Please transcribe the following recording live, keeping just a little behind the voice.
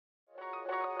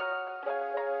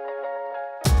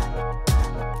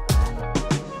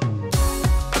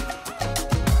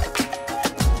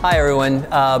Hi everyone,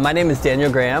 my name is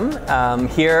Daniel Graham.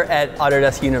 Here at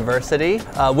Autodesk University.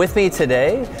 With me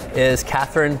today is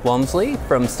Catherine Walmsley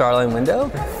from Starline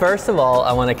Windows. First of all,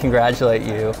 I want to congratulate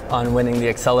you on winning the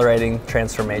Accelerating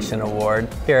Transformation Award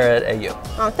here at AU.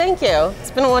 Oh, thank you. It's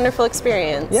been a wonderful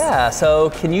experience. Yeah, so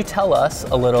can you tell us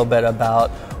a little bit about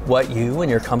what you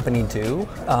and your company do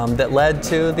that led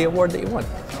to the award that you won?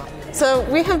 So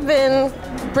we have been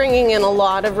bringing in a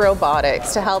lot of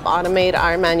robotics to help automate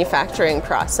our manufacturing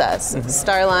process.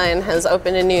 Starline has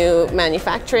opened a new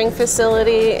manufacturing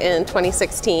facility in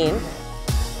 2016.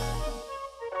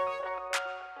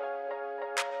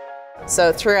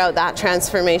 So throughout that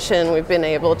transformation, we've been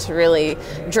able to really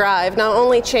drive not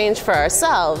only change for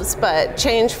ourselves, but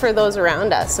change for those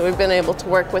around us. So we've been able to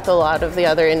work with a lot of the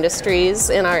other industries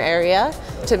in our area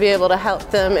to be able to help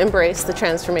them embrace the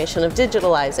transformation of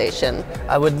digitalization.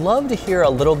 I would love to hear a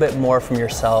little bit more from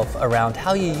yourself around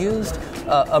how you used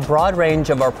a broad range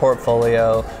of our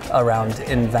portfolio around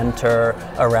Inventor,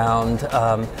 around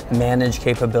managed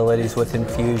capabilities with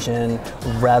Infusion,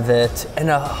 Revit, and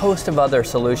a host of other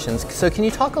solutions. So can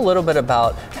you talk a little bit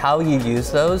about how you use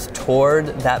those toward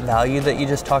that value that you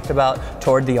just talked about,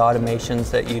 toward the automations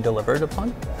that you delivered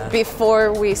upon?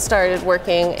 Before we started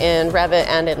working in Revit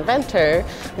and Inventor,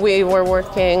 we were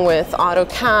working with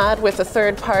AutoCAD with a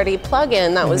third-party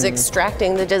plugin that was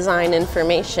extracting the design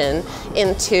information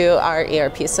into our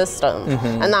ERP system.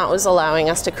 And that was allowing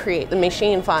us to create the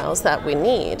machine files that we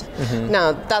need.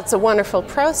 Now, that's a wonderful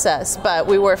process, but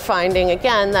we were finding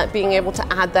again that being able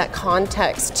to add that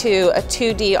context to a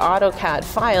 2D AutoCAD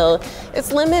file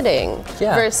is limiting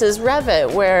versus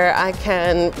Revit, where I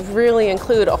can really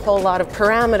include a whole lot of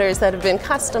parameters that have been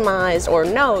customized, or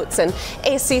notes, and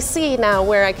ACC now,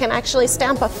 where I can actually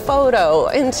stamp a photo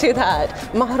into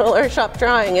that model or shop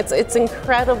drawing. It's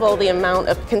incredible the amount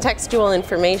of contextual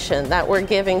information that we're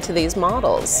giving to these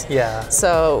models.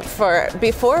 So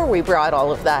before we brought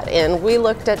all of that in, we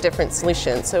looked at different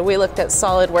solutions. So we looked at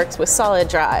SolidWorks with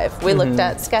SolidDrive, we looked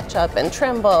at SketchUp and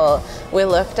Trimble, we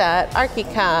looked at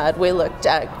ArchiCAD, we looked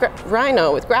at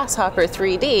Rhino with Grasshopper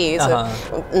 3D.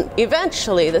 So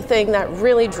eventually, the thing that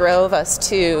really drove us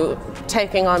to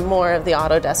taking on more of the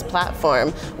Autodesk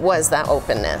platform was that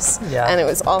openness. And it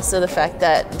was also the fact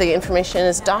that the information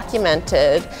is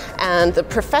documented and the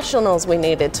professionals we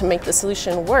needed to make the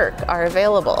solution work are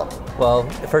available. Well,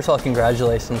 first of all,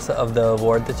 congratulations of the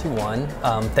award that you won.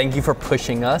 Thank you for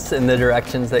pushing us in the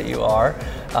directions that you are.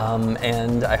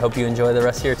 And I hope you enjoy the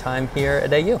rest of your time here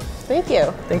at AU. Thank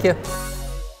you. Thank you.